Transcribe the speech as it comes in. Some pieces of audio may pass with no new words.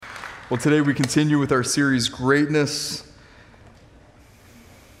Well, today we continue with our series, Greatness.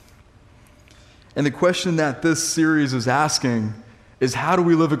 And the question that this series is asking is, how do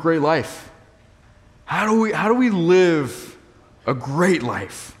we live a great life? How do we live a great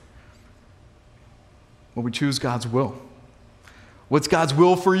life? Well, we choose God's will. What's God's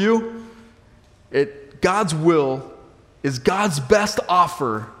will for you? God's will is God's best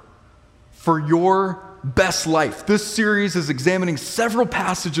offer for your best life. This series is examining several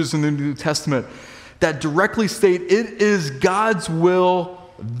passages in the New Testament that directly state it is God's will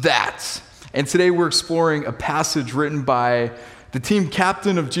that. And today we're exploring a passage written by the team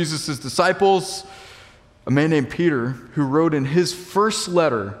captain of Jesus' disciples, a man named Peter, who wrote in his first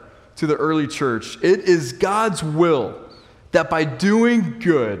letter to the early church, it is God's will that by doing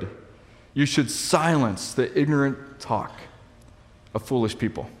good, you should silence the ignorant talk of foolish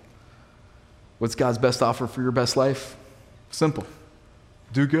people. What's God's best offer for your best life? Simple.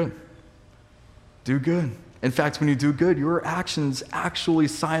 Do good. Do good. In fact, when you do good, your actions actually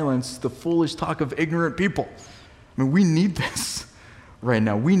silence the foolish talk of ignorant people. I mean, we need this right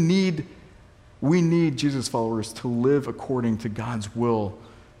now. We need Jesus followers to live according to God's will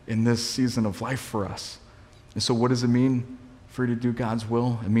in this season of life for us. And so what does it mean for you to do God's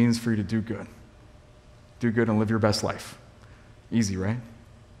will? It means for you to do good. Do good and live your best life. Easy, right?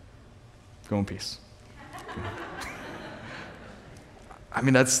 Go in peace. I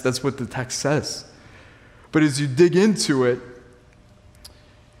mean, that's what the text says. But as you dig into it,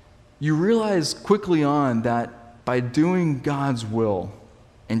 you realize quickly on that by doing God's will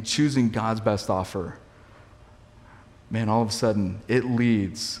and choosing God's best offer, man, all of a sudden, it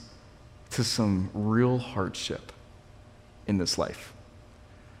leads to some real hardship in this life.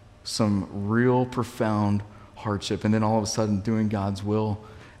 Some real profound hardship. And then all of a sudden, doing God's will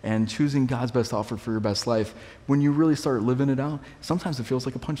and choosing God's best offer for your best life, when you really start living it out, sometimes it feels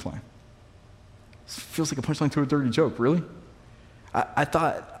like a punchline. It feels like a punchline to a dirty joke, really? I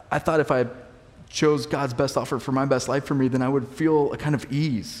thought if I chose God's best offer for my best life for me, then I would feel a kind of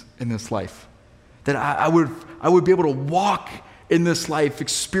ease in this life. That I would be able to walk in this life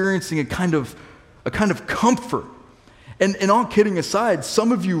experiencing a kind of comfort. And all kidding aside,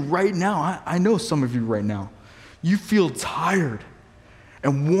 some of you right now, I know some of you right now, you feel tired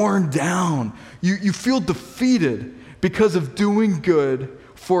and worn down. You feel defeated because of doing good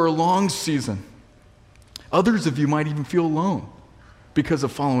for a long season. Others of you might even feel alone because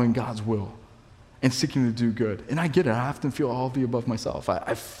of following God's will and seeking to do good. And I get it. I often feel all of the above myself.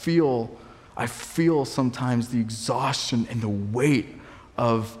 I feel sometimes the exhaustion and the weight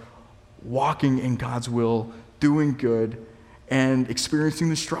of walking in God's will, doing good, and experiencing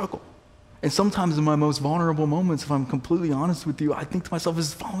the struggle. And sometimes in my most vulnerable moments, if I'm completely honest with you, I think to myself,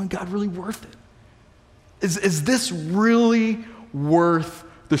 is following God really worth it? Is this really worth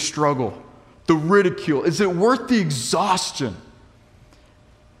the struggle, the ridicule? Is it worth the exhaustion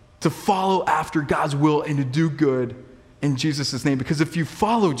to follow after God's will and to do good in Jesus' name? Because if you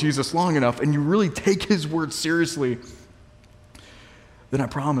follow Jesus long enough and you really take his word seriously, then I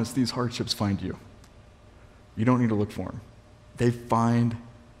promise these hardships find you. You don't need to look for them. They find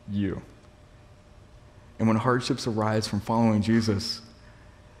you. And when hardships arise from following Jesus,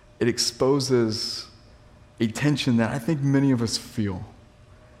 it exposes a tension that I think many of us feel.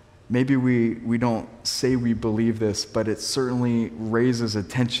 Maybe we don't say we believe this, but it certainly raises a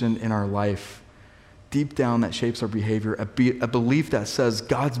tension in our life deep down that shapes our behavior, a belief that says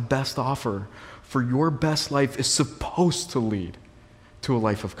God's best offer for your best life is supposed to lead to a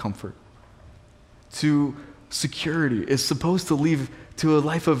life of comfort, to security, is supposed to lead to a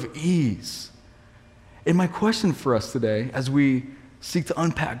life of ease. And my question for us today, as we seek to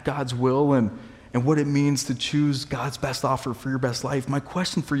unpack God's will and what it means to choose God's best offer for your best life, my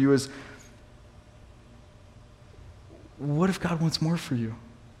question for you is, what if God wants more for you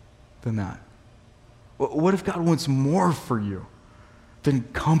than that? What if God wants more for you than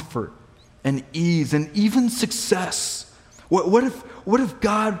comfort and ease and even success? What if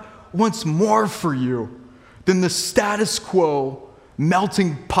God wants more for you than the status quo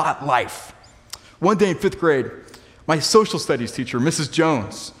melting pot life? One day in 5th grade, my social studies teacher, Mrs.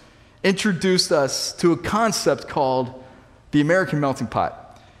 Jones, introduced us to a concept called the American melting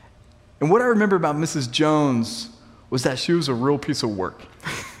pot. And what I remember about Mrs. Jones was that she was a real piece of work.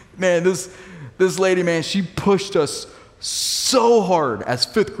 Man, this lady, man, she pushed us so hard as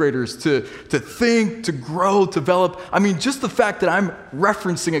 5th graders to think, to grow, develop. I mean, just the fact that I'm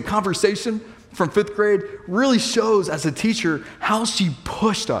referencing a conversation from 5th grade really shows as a teacher how she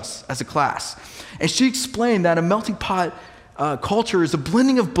pushed us as a class. And she explained that a melting pot culture is a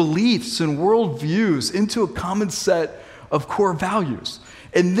blending of beliefs and worldviews into a common set of core values.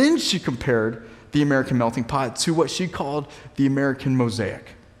 And then she compared the American melting pot to what she called the American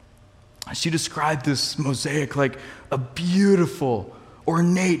mosaic. She described this mosaic like a beautiful,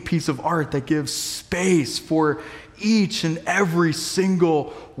 ornate piece of art that gives space for each and every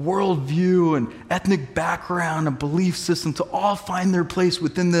single worldview and ethnic background and belief system to all find their place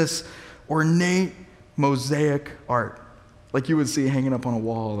within this ornate mosaic art, like you would see hanging up on a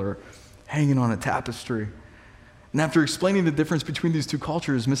wall or hanging on a tapestry. And after explaining the difference between these two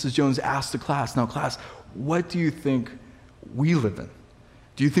cultures, Mrs. Jones asked the class, now class, what do you think we live in?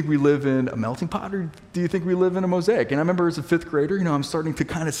 Do you think we live in a melting pot, or do you think we live in a mosaic? And I remember as a fifth grader, I'm starting to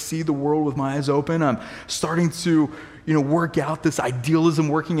kind of see the world with my eyes open. I'm starting to, work out this idealism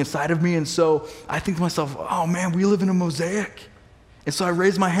working inside of me. And so I think to myself, oh man, we live in a mosaic. And so I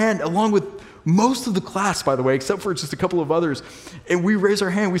raised my hand along with most of the class, by the way, except for just a couple of others. And we raised our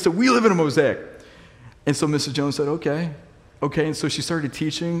hand. We said, we live in a mosaic. And so Mrs. Jones said, okay. And so she started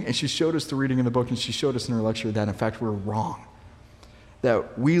teaching, and she showed us the reading in the book, and she showed us in her lecture that, in fact, we're wrong.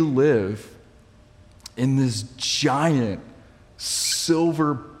 That we live in this giant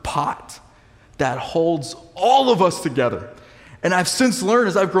silver pot that holds all of us together. And I've since learned,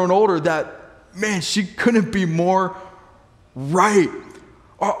 as I've grown older, that, man, she couldn't be more right.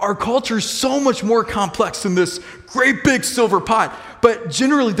 Our culture is so much more complex than this great big silver pot. But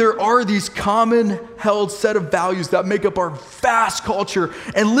generally, there are these common held set of values that make up our vast culture.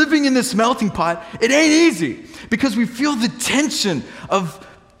 And living in this melting pot, it ain't easy because we feel the tension of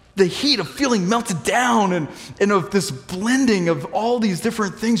the heat of feeling melted down and of this blending of all these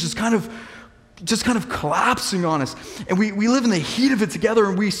different things just kind of collapsing on us. And we live in the heat of it together,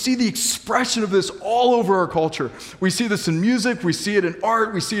 and we see the expression of this all over our culture. We see this in music, we see it in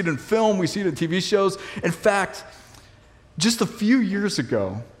art, we see it in film, we see it in TV shows. In fact, just a few years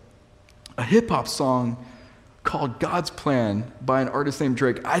ago, a hip-hop song called God's Plan by an artist named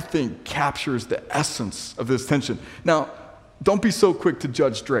Drake, I think captures the essence of this tension. Now, don't be so quick to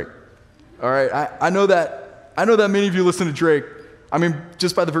judge Drake. All right, I know that many of you listen to Drake. I mean,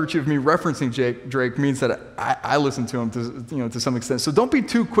 just by the virtue of me referencing Drake means that I listen to him to some extent. So don't be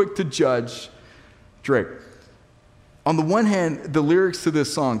too quick to judge Drake. On the one hand, the lyrics to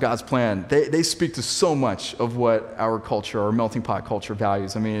this song, God's Plan, they speak to so much of what our culture, our melting pot culture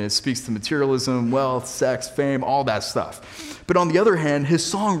values. I mean, it speaks to materialism, wealth, sex, fame, all that stuff. But on the other hand, his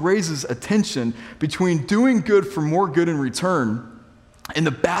song raises a tension between doing good for more good in return and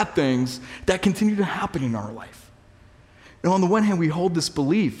the bad things that continue to happen in our life. And on the one hand, we hold this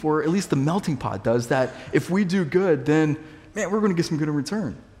belief, or at least the melting pot does, that if we do good, then, man, we're going to get some good in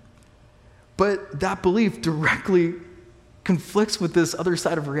return. But that belief directly conflicts with this other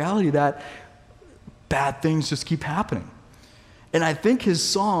side of reality that bad things just keep happening. And I think his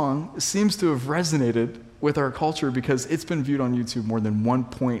song seems to have resonated with our culture because it's been viewed on YouTube more than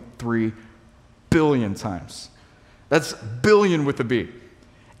 1.3 billion times. That's billion with a B.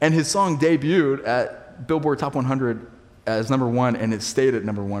 And his song debuted at Billboard Top 100 as number one, and it stayed at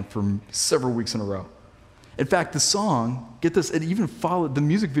number one for several weeks in a row. In fact, the song, get this, it even followed, the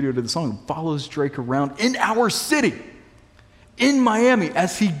music video to the song follows Drake around in our city, in Miami,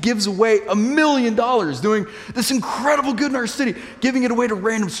 as he gives away $1 million, doing this incredible good in our city, giving it away to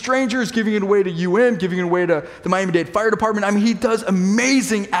random strangers, giving it away to giving it away to the Miami-Dade Fire Department. I mean, he does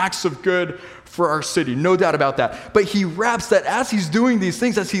amazing acts of good for our city, no doubt about that. But he raps that as he's doing these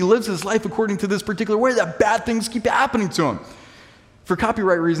things, as he lives his life according to this particular way, that bad things keep happening to him. For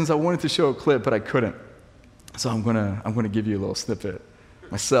copyright reasons, I wanted to show a clip, but I couldn't. So I'm gonna give you a little snippet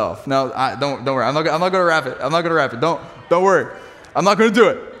myself. Now, don't worry. I'm not gonna rap it. I'm not gonna rap it. Don't worry. I'm not gonna do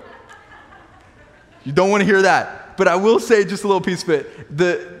it. You don't want to hear that. But I will say just a little piece of it.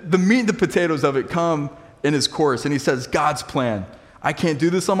 The meat and the potatoes of it come in his chorus, and he says, God's plan. I can't do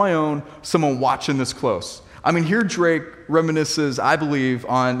this on my own. Someone watching this close. I mean, here Drake reminisces, I believe,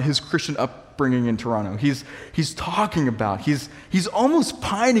 on his Christian upbringing in Toronto. He's talking about, he's almost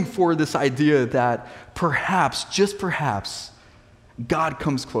pining for this idea that perhaps, just perhaps, God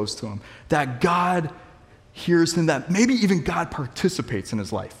comes close to him, that God hears him, that maybe even God participates in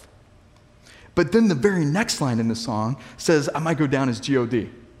his life. But then the very next line in the song says, I might go down as G.O.D.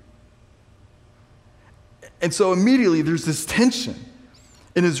 And so immediately there's this tension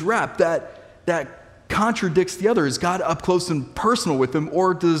in his rap that contradicts the other. Is God up close and personal with him,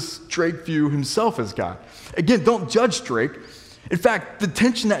 or does Drake view himself as God? Again, don't judge Drake. In fact, the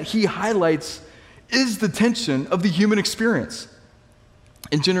tension that he highlights is the tension of the human experience.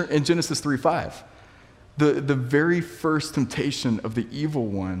 In Genesis 3:5, the very first temptation of the evil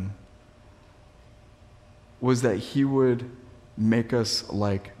one was that he would make us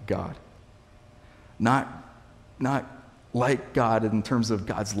like God. Not like God in terms of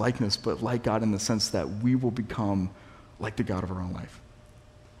God's likeness, but like God in the sense that we will become like the God of our own life.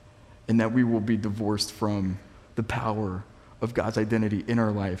 And that we will be divorced from the power of God's identity in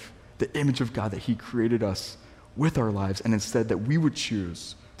our life, the image of God that he created us with our lives, and instead that we would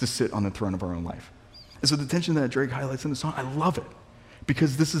choose to sit on the throne of our own life. And so the tension that Drake highlights in the song, I love it,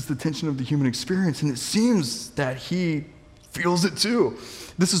 because this is the tension of the human experience, and it seems that he feels it too.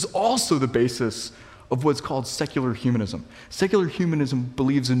 This is also the basis of what's called secular humanism. Secular humanism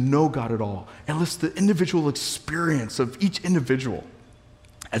believes in no God at all and lists the individual experience of each individual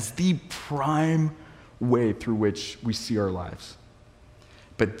as the prime way through which we see our lives.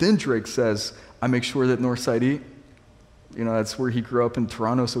 But then Drake says, I make sure that Northside E, that's where he grew up in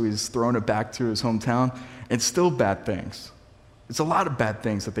Toronto, so he's throwing it back to his hometown, and still bad things. It's a lot of bad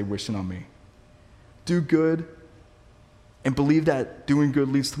things that they wishing on me. Do good and believe that doing good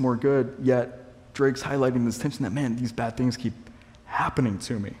leads to more good, yet Drake's highlighting this tension that, man, these bad things keep happening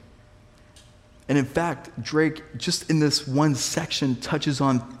to me. And in fact, Drake, just in this one section, touches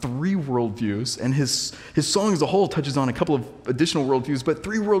on 3 worldviews, and his song as a whole touches on a couple of additional worldviews, but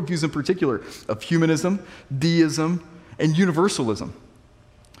 3 worldviews in particular, of humanism, deism, and universalism.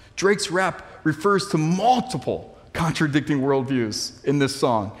 Drake's rap refers to multiple contradicting worldviews in this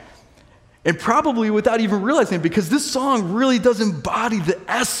song, and probably without even realizing it, because this song really does embody the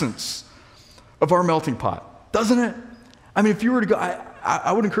essence of our melting pot, doesn't it? I mean, if you were to go,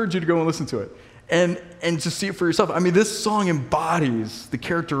 I would encourage you to go and listen to it and just see it for yourself. I mean, this song embodies the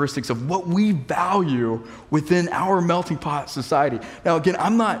characteristics of what we value within our melting pot society. Now, again,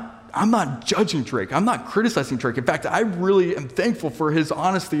 I'm not judging Drake. I'm not criticizing Drake. In fact, I really am thankful for his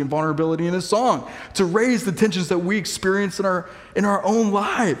honesty and vulnerability in his song to raise the tensions that we experience in our own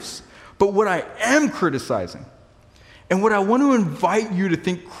lives. But what I am criticizing, and what I want to invite you to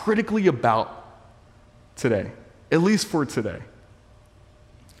think critically about today, at least for today,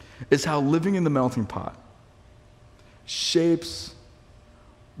 is how living in the melting pot shapes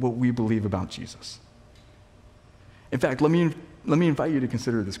what we believe about Jesus. In fact, let me invite you to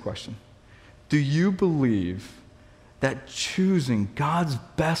consider this question. Do you believe that choosing God's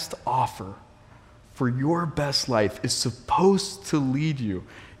best offer for your best life is supposed to lead you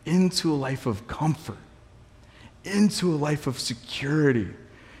into a life of comfort, into a life of security,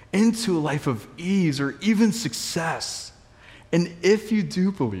 into a life of ease, or even success? And if you do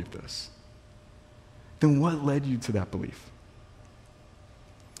believe this, then what led you to that belief?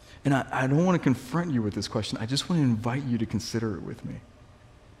 And I don't want to confront you with this question. I just want to invite you to consider it with me.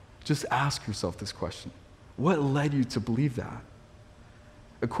 Just ask yourself this question. What led you to believe that?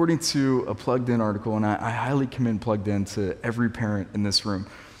 According to a Plugged In article, and I highly commend Plugged In to every parent in this room,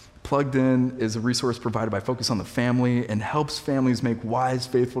 Plugged In is a resource provided by Focus on the Family and helps families make wise,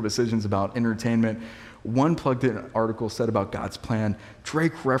 faithful decisions about entertainment. One Plugged In article said about God's plan,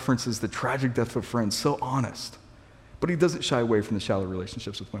 Drake references the tragic death of a friend, so honest, but he doesn't shy away from the shallow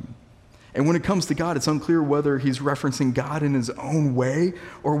relationships with women. And when it comes to God, it's unclear whether he's referencing God in his own way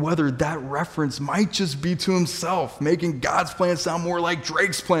or whether that reference might just be to himself, making God's plan sound more like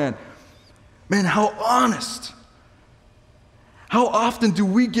Drake's plan. Man, how honest. How often do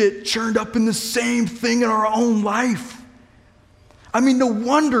we get churned up in the same thing in our own life? I mean, no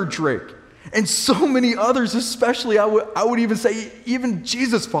wonder Drake and so many others, especially I would even say even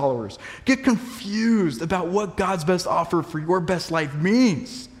Jesus followers, get confused about what God's best offer for your best life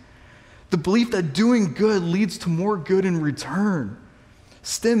means. The belief that doing good leads to more good in return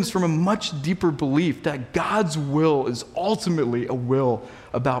stems from a much deeper belief that God's will is ultimately a will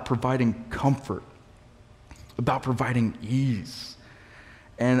about providing comfort, about providing ease.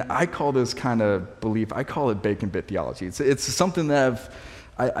 And I call this kind of belief, I call it bacon bit theology. It's something that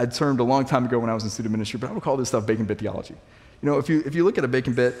I termed a long time ago when I was in student ministry, but I would call this stuff bacon bit theology. If you look at a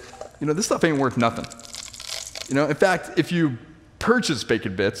bacon bit, this stuff ain't worth nothing. In fact, if you purchase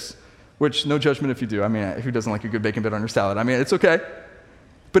bacon bits, which no judgment if you do. I mean, who doesn't like a good bacon bit on your salad? I mean, it's okay.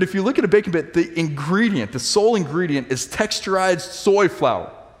 But if you look at a bacon bit, the sole ingredient is texturized soy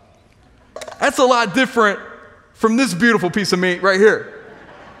flour. That's a lot different from this beautiful piece of meat right here.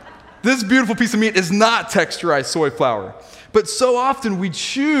 This beautiful piece of meat is not texturized soy flour. But so often we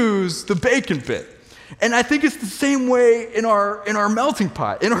choose the bacon bit. And I think it's the same way in our melting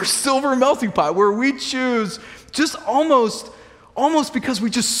pot, in our silver melting pot, where we choose just almost because we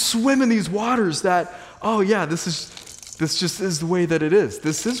just swim in these waters that, oh yeah, this just is the way that it is.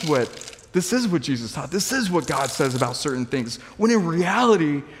 This is what Jesus taught. This is what God says about certain things. When in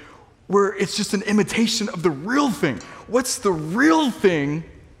reality, where it's just an imitation of the real thing. What's the real thing,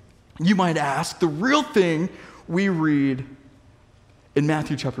 you might ask? The real thing we read in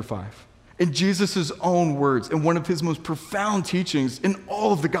Matthew chapter 5. In Jesus' own words, in one of his most profound teachings in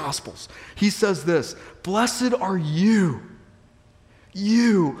all of the Gospels, he says this, "Blessed are you,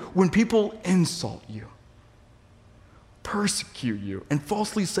 when people insult you, persecute you, and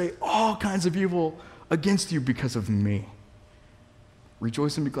falsely say all kinds of evil against you because of me.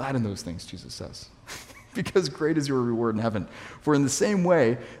 Rejoice and be glad in those things," Jesus says, "because great is your reward in heaven. For in the same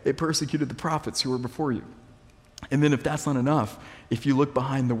way, they persecuted the prophets who were before you." And then if that's not enough, if you look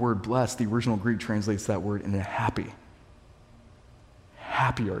behind the word blessed, the original Greek translates that word into happy.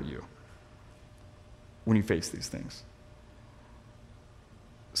 Happy are you when you face these things.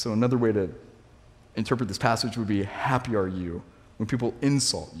 So another way to interpret this passage would be, happy are you when people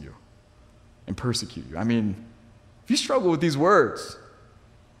insult you and persecute you. I mean, if you struggle with these words,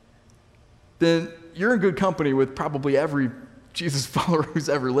 then you're in good company with probably every Jesus follower who's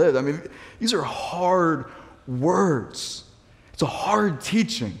ever lived. I mean, these are hard words. It's a hard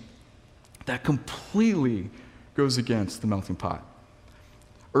teaching that completely goes against the melting pot.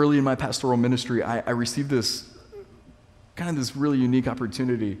 Early in my pastoral ministry, I received this really unique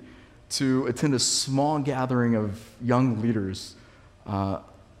opportunity to attend a small gathering of young leaders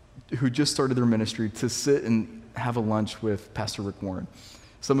who just started their ministry, to sit and have a lunch with Pastor Rick Warren.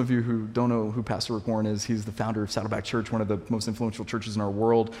 Some of you who don't know who Pastor Rick Warren is, he's the founder of Saddleback Church, one of the most influential churches in our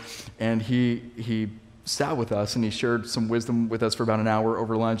world, and he sat with us and he shared some wisdom with us for about an hour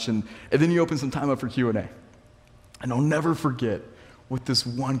over lunch, and then he opened some time up for Q&A. And I'll never forget what this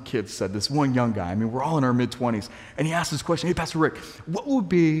one kid said, this one young guy. I mean, we're all in our mid-20s, and he asked this question, "Hey, Pastor Rick, what would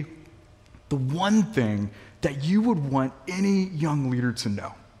be the one thing that you would want any young leader to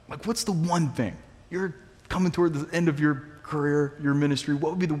know? Like, what's the one thing? You're coming toward the end of your career, your ministry.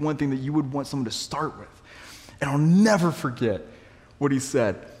 What would be the one thing that you would want someone to start with?" And I'll never forget what he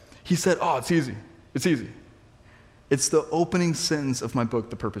said. He said, "Oh, it's easy. It's easy. It's the opening sentence of my book,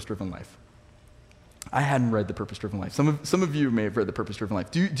 The Purpose-Driven Life." I hadn't read The Purpose-Driven Life. Some of you may have read The Purpose-Driven Life.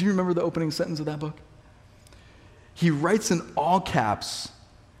 Do you remember the opening sentence of that book? He writes in all caps,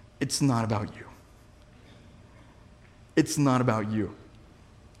 "It's not about you. It's not about you."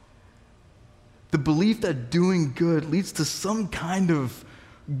 The belief that doing good leads to some kind of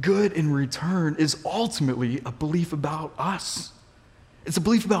good in return is ultimately a belief about us. It's a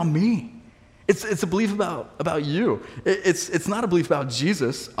belief about me. It's a belief about you. It's not a belief about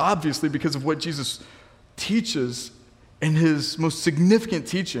Jesus, obviously, because of what Jesus teaches in his most significant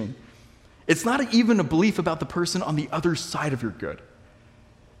teaching. It's not even a belief about the person on the other side of your good,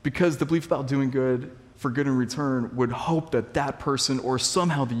 because the belief about doing good for good in return would hope that that person or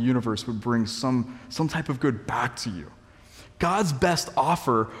somehow the universe would bring some type of good back to you. God's best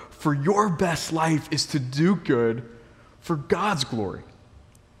offer for your best life is to do good for God's glory.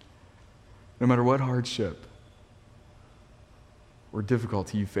 No matter what hardship or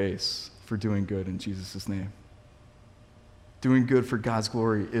difficulty you face for doing good in Jesus' name. Doing good for God's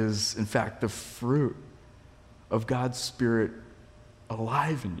glory is, in fact, the fruit of God's Spirit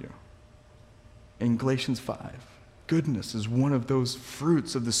alive in you. In Galatians 5, goodness is one of those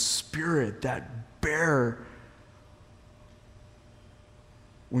fruits of the Spirit that bear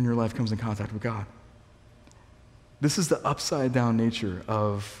when your life comes in contact with God. This is the upside-down nature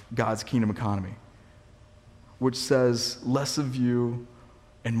of God's kingdom economy, which says less of you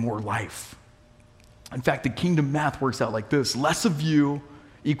and more life. In fact, the kingdom math works out like this. Less of you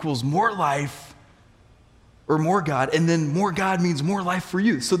equals more life or more God, and then more God means more life for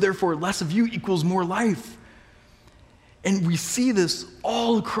you. So therefore, less of you equals more life. And we see this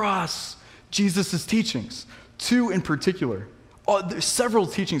all across Jesus' teachings. Two in particular. There's several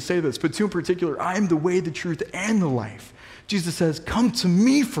teachings say this, but two in particular. "I am the way, the truth, and the life." Jesus says, "Come to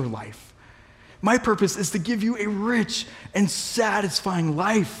me for life. My purpose is to give you a rich and satisfying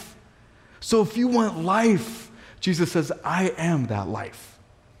life." So if you want life, Jesus says, "I am that life."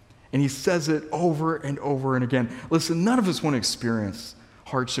 And he says it over and over and again. Listen, none of us want to experience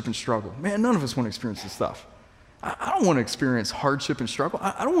hardship and struggle. Man, none of us want to experience this stuff. I don't want to experience hardship and struggle.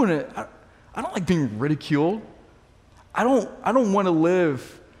 I don't like being ridiculed. I don't want to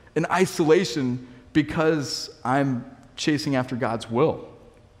live in isolation because I'm chasing after God's will.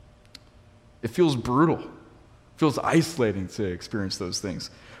 It feels brutal. It feels isolating to experience those things.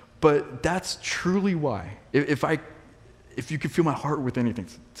 But that's truly why, if you could feel my heart with anything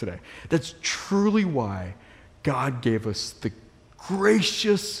today, that's truly why God gave us the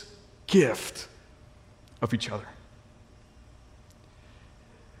gracious gift of each other.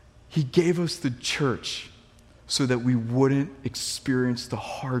 He gave us the church so that we wouldn't experience the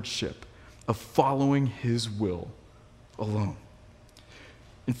hardship of following his will alone.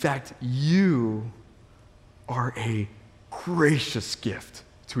 In fact, you are a gracious gift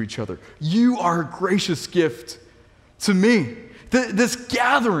to each other. You are a gracious gift to me. This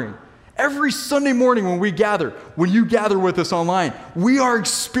gathering, every Sunday morning when we gather, when you gather with us online, we are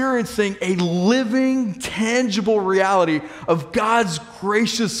experiencing a living, tangible reality of God's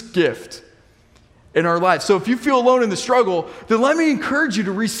gracious gift in our lives. So if you feel alone in the struggle, then let me encourage you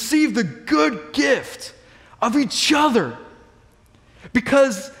to receive the good gift of each other,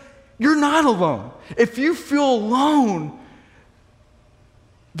 because you're not alone. If you feel alone,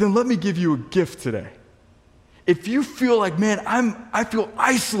 then let me give you a gift today. If you feel like, man, I feel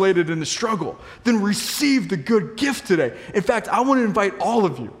isolated in the struggle, then receive the good gift today. In fact, I want to invite all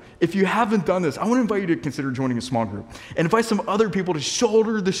of you, if you haven't done this, I want to invite you to consider joining a small group and invite some other people to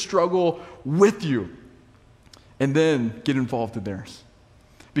shoulder the struggle with you and then get involved in theirs.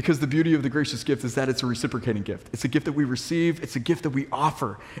 Because the beauty of the gracious gift is that it's a reciprocating gift. It's a gift that we receive. It's a gift that we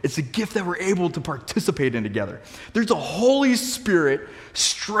offer. It's a gift that we're able to participate in together. There's a Holy Spirit,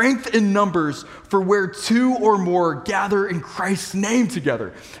 strength in numbers for where two or more gather in Christ's name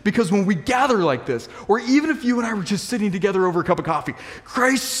together. Because when we gather like this, or even if you and I were just sitting together over a cup of coffee,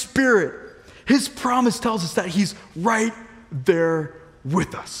 Christ's Spirit, his promise tells us that he's right there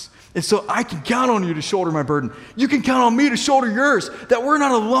with us. And so I can count on you to shoulder my burden. You can count on me to shoulder yours, that we're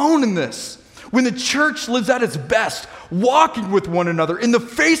not alone in this. When the church lives at its best, walking with one another in the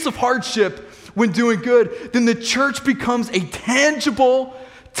face of hardship when doing good, then the church becomes a tangible,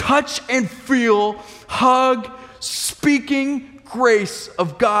 touch and feel, hug, speaking grace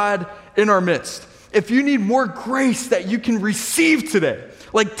of God in our midst. If you need more grace that you can receive today,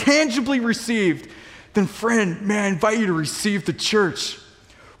 like tangibly received, then friend, may I invite you to receive the church.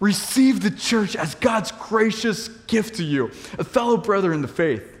 Receive the church as God's gracious gift to you, a fellow brother in the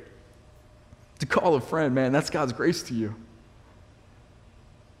faith. To call a friend, man, that's God's grace to you.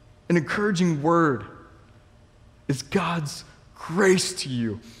 An encouraging word is God's grace to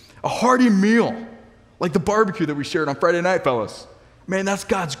you. A hearty meal, like the barbecue that we shared on Friday night, fellas. Man, that's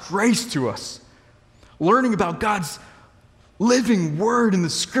God's grace to us. Learning about God's living word in the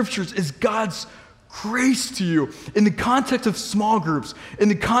scriptures is God's grace to you. In the context of small groups, in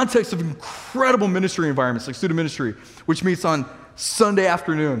the context of incredible ministry environments like student ministry, which meets on Sunday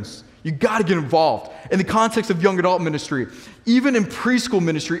afternoons, you got to get involved. In the context of young adult ministry, even in preschool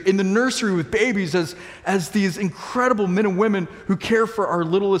ministry, in the nursery with babies, as these incredible men and women who care for our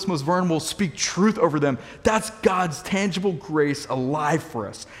littlest, most vulnerable, speak truth over them, that's God's tangible grace alive for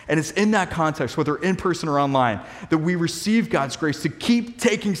us. And it's in that context, whether in person or online, that we receive God's grace to keep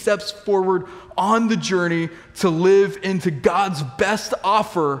taking steps forward on the journey to live into God's best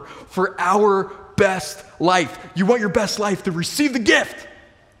offer for our best life. You want your best life, to receive the gift.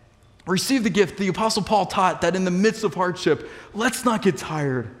 Receive the gift. The Apostle Paul taught that in the midst of hardship, let's not get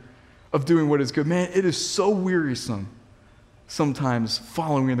tired of doing what is good. Man, it is so wearisome sometimes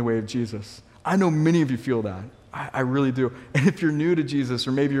following in the way of Jesus. I know many of you feel that. I really do. And if you're new to Jesus,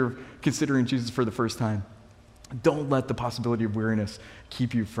 or maybe you're considering Jesus for the first time, don't let the possibility of weariness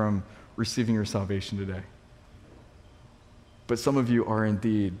keep you from receiving your salvation today. But some of you are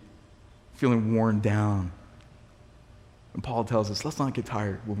indeed feeling worn down. And Paul tells us, let's not get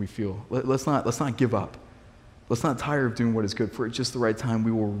tired when we feel. Let's not give up. Let's not tire of doing what is good, for at just the right time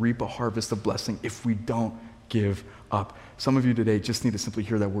we will reap a harvest of blessing if we don't give up. Some of you today just need to simply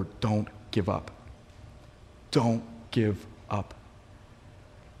hear that word, don't give up. Don't give up.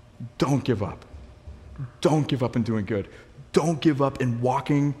 Don't give up. Don't give up in doing good. Don't give up in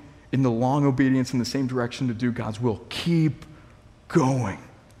walking in the long obedience in the same direction to do God's will. Keep going.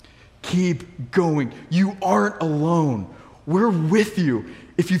 Keep going. You aren't alone. We're with you.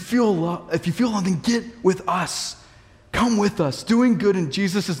 If you feel alone, then get with us. Come with us. Doing good in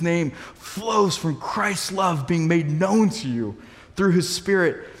Jesus' name flows from Christ's love being made known to you through his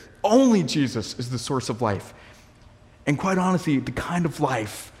Spirit. Only Jesus is the source of life. And quite honestly, the kind of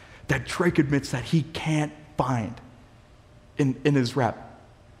life that Drake admits that he can't find in his rap.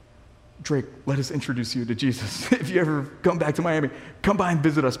 Drake, let us introduce you to Jesus. If you ever come back to Miami, come by and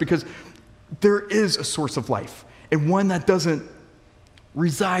visit us, because there is a source of life, and one that doesn't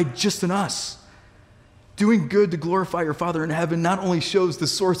reside just in us. Doing good to glorify your Father in heaven not only shows the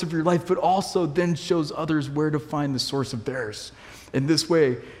source of your life, but also then shows others where to find the source of theirs. In this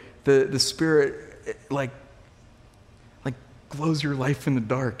way, the Spirit like glows your life in the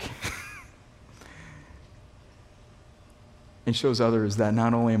dark and shows others that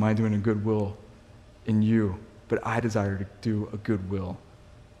not only am I doing a good will in you, but I desire to do a good will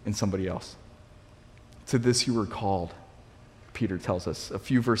in somebody else. To this you were called, Peter tells us. A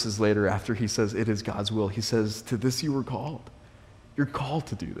few verses later, after he says it is God's will, he says, to this you were called. You're called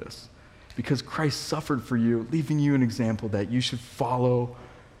to do this because Christ suffered for you, leaving you an example that you should follow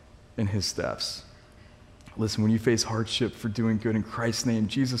in his steps. Listen, when you face hardship for doing good in Christ's name,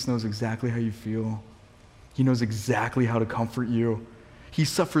 Jesus knows exactly how you feel. He knows exactly how to comfort you. He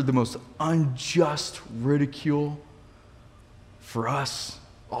suffered the most unjust ridicule for us,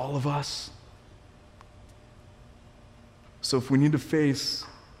 all of us. So if we need to face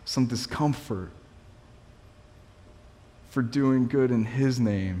some discomfort for doing good in his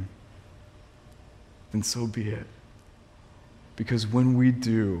name, then so be it. Because when we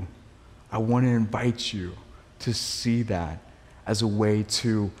do, I want to invite you to see that as a way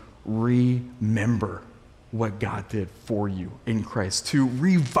to remember what God did for you in Christ, to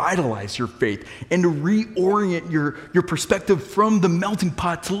revitalize your faith and to reorient your perspective from the melting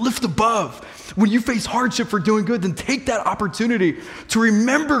pot to lift above. When you face hardship for doing good, then take that opportunity to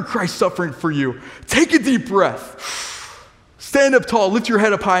remember Christ's suffering for you. Take a deep breath. Stand up tall, lift your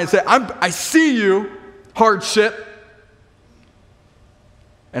head up high and say, I see you, hardship,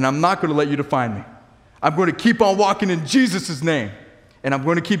 and I'm not going to let you define me. I'm going to keep on walking in Jesus' name, and I'm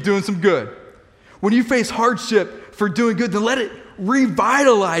going to keep doing some good. When you face hardship for doing good, then let it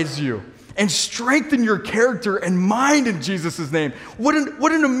revitalize you and strengthen your character and mind in Jesus' name. What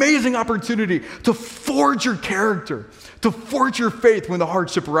an amazing opportunity to forge your character, to forge your faith when the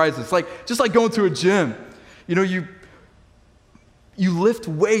hardship arises. Just like going to a gym. You lift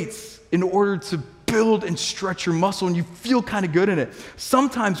weights in order to build and stretch your muscle, and you feel kind of good in it.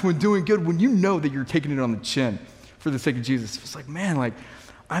 Sometimes when doing good, when you know that you're taking it on the chin for the sake of Jesus, it's like, man,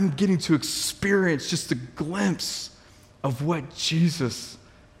 I'm getting to experience just a glimpse of what Jesus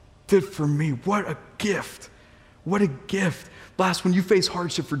did for me. What a gift. What a gift. Last, when you face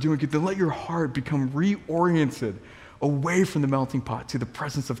hardship for doing good, then let your heart become reoriented away from the melting pot to the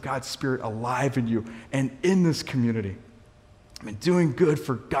presence of God's Spirit alive in you and in this community. Doing good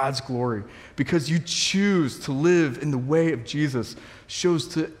for God's glory, because you choose to live in the way of Jesus, shows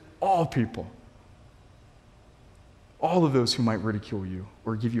to all people, all of those who might ridicule you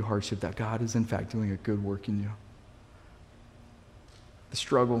or give you hardship, that God is in fact doing a good work in you. The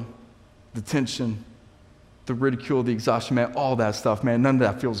struggle, the tension, the ridicule, the exhaustion, man, all that stuff, man, none of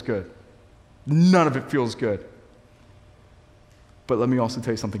that feels good. None of it feels good. But let me also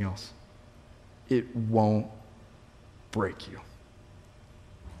tell you something else. It won't break you.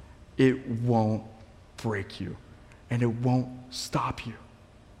 It won't break you, and it won't stop you.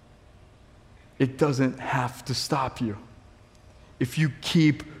 It doesn't have to stop you. If you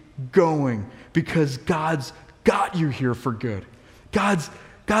keep going, because God's got you here for good. God's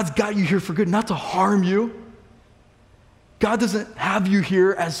got you here for good, not to harm you. God doesn't have you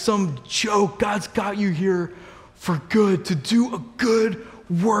here as some joke. God's got you here for good, to do a good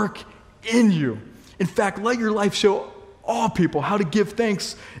work in you. In fact, let your life show all people how to give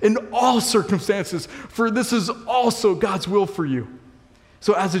thanks in all circumstances, for this is also God's will for you.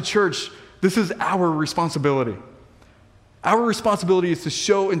 So as a church, this is our responsibility. Our responsibility is to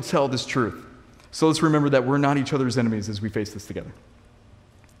show and tell this truth. So let's remember that we're not each other's enemies as we face this together.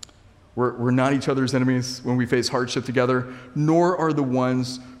 We're not each other's enemies when we face hardship together, nor are the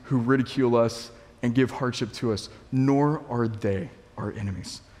ones who ridicule us and give hardship to us, nor are they our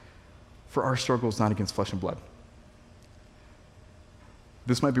enemies. For our struggle is not against flesh and blood.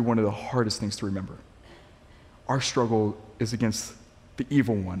 This might be one of the hardest things to remember. Our struggle is against the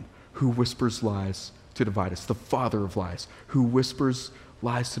evil one who whispers lies to divide us, the father of lies, who whispers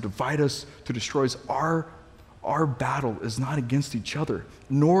lies to divide us, to destroy us. Our battle is not against each other,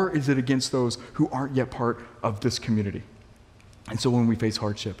 nor is it against those who aren't yet part of this community. And so when we face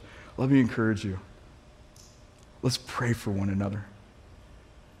hardship, let me encourage you. Let's pray for one another.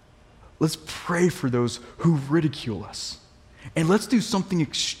 Let's pray for those who ridicule us. And let's do something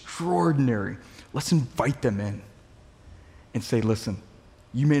extraordinary. Let's invite them in and say, listen,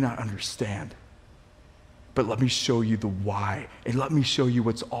 you may not understand, but let me show you the why, and let me show you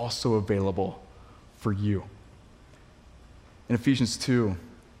what's also available for you. In Ephesians 2,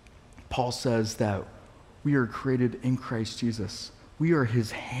 Paul says that we are created in Christ Jesus. We are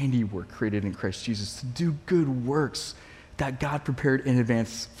his handiwork created in Christ Jesus to do good works that God prepared in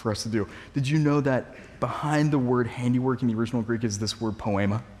advance for us to do. Did you know that behind the word handiwork in the original Greek is this word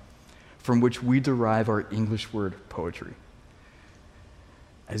poema, from which we derive our English word poetry?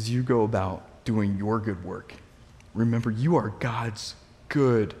 As you go about doing your good work, remember you are God's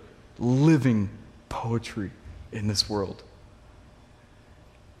good, living poetry in this world.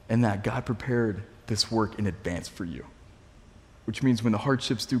 And that God prepared this work in advance for you. Which means when the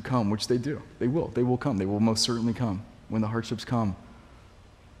hardships do come, which they do, they will come, they will most certainly come. When the hardships come,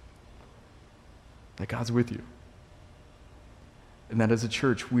 that God's with you. And that as a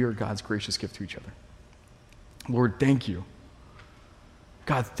church, we are God's gracious gift to each other. Lord, thank you.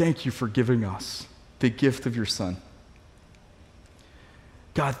 God, thank you for giving us the gift of your Son.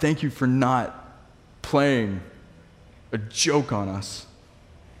 God, thank you for not playing a joke on us,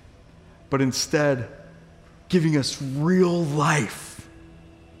 but instead giving us real life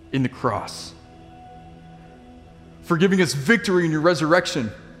in the cross. For giving us victory in your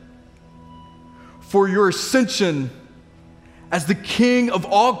resurrection. For your ascension as the King of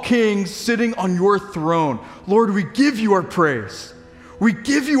all kings sitting on your throne. Lord, we give you our praise. We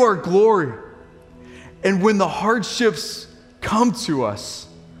give you our glory. And when the hardships come to us,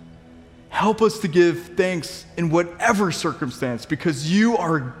 help us to give thanks in whatever circumstance, because you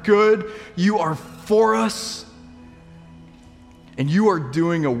are good, you are for us, and you are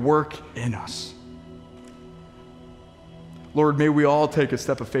doing a work in us. Lord, may we all take a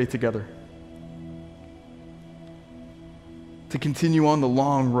step of faith together to continue on the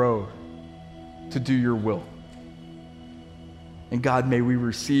long road to do your will. And God, may we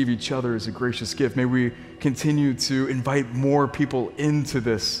receive each other as a gracious gift. May we continue to invite more people into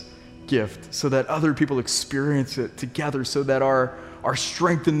this gift so that other people experience it together, so that our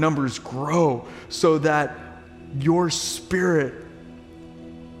strength in numbers grow, so that your Spirit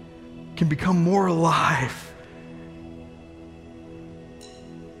can become more alive.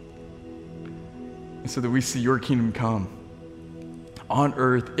 And so that we see your kingdom come on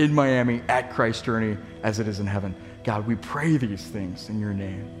earth, in Miami, at Christ Journey, as it is in heaven. God, we pray these things in your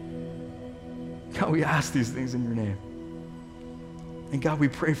name. God, we ask these things in your name. And God, we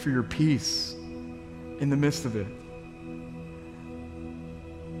pray for your peace in the midst of it.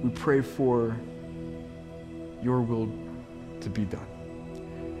 We pray for your will to be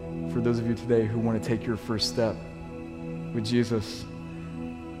done. For those of you today who want to take your first step with Jesus,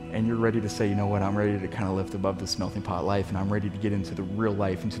 and you're ready to say, you know what, I'm ready to kind of lift above this melting pot life, and I'm ready to get into the real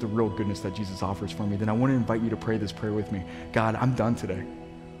life, into the real goodness that Jesus offers for me, then I want to invite you to pray this prayer with me. God, I'm done today.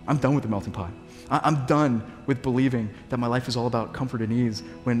 I'm done with the melting pot. I'm done with believing that my life is all about comfort and ease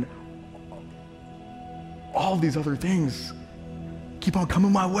when all these other things keep on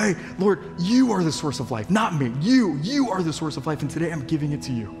coming my way. Lord, you are the source of life, not me. You are the source of life, and today I'm giving it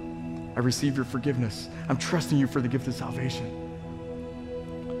to you. I receive your forgiveness. I'm trusting you for the gift of salvation.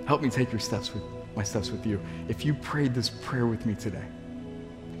 Help me take my steps with you. If you prayed this prayer with me today,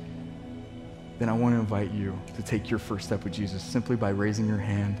 then I want to invite you to take your first step with Jesus simply by raising your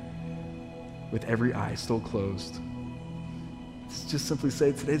hand with every eye still closed. Just simply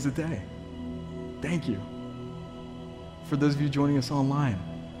say, today's the day. Thank you. For those of you joining us online,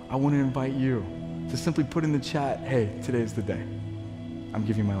 I want to invite you to simply put in the chat, hey, today's the day. I'm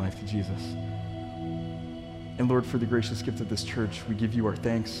giving my life to Jesus. And Lord, for the gracious gift of this church, we give you our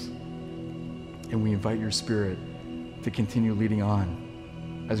thanks, and we invite your Spirit to continue leading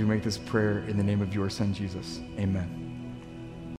on as we make this prayer in the name of your Son, Jesus. Amen.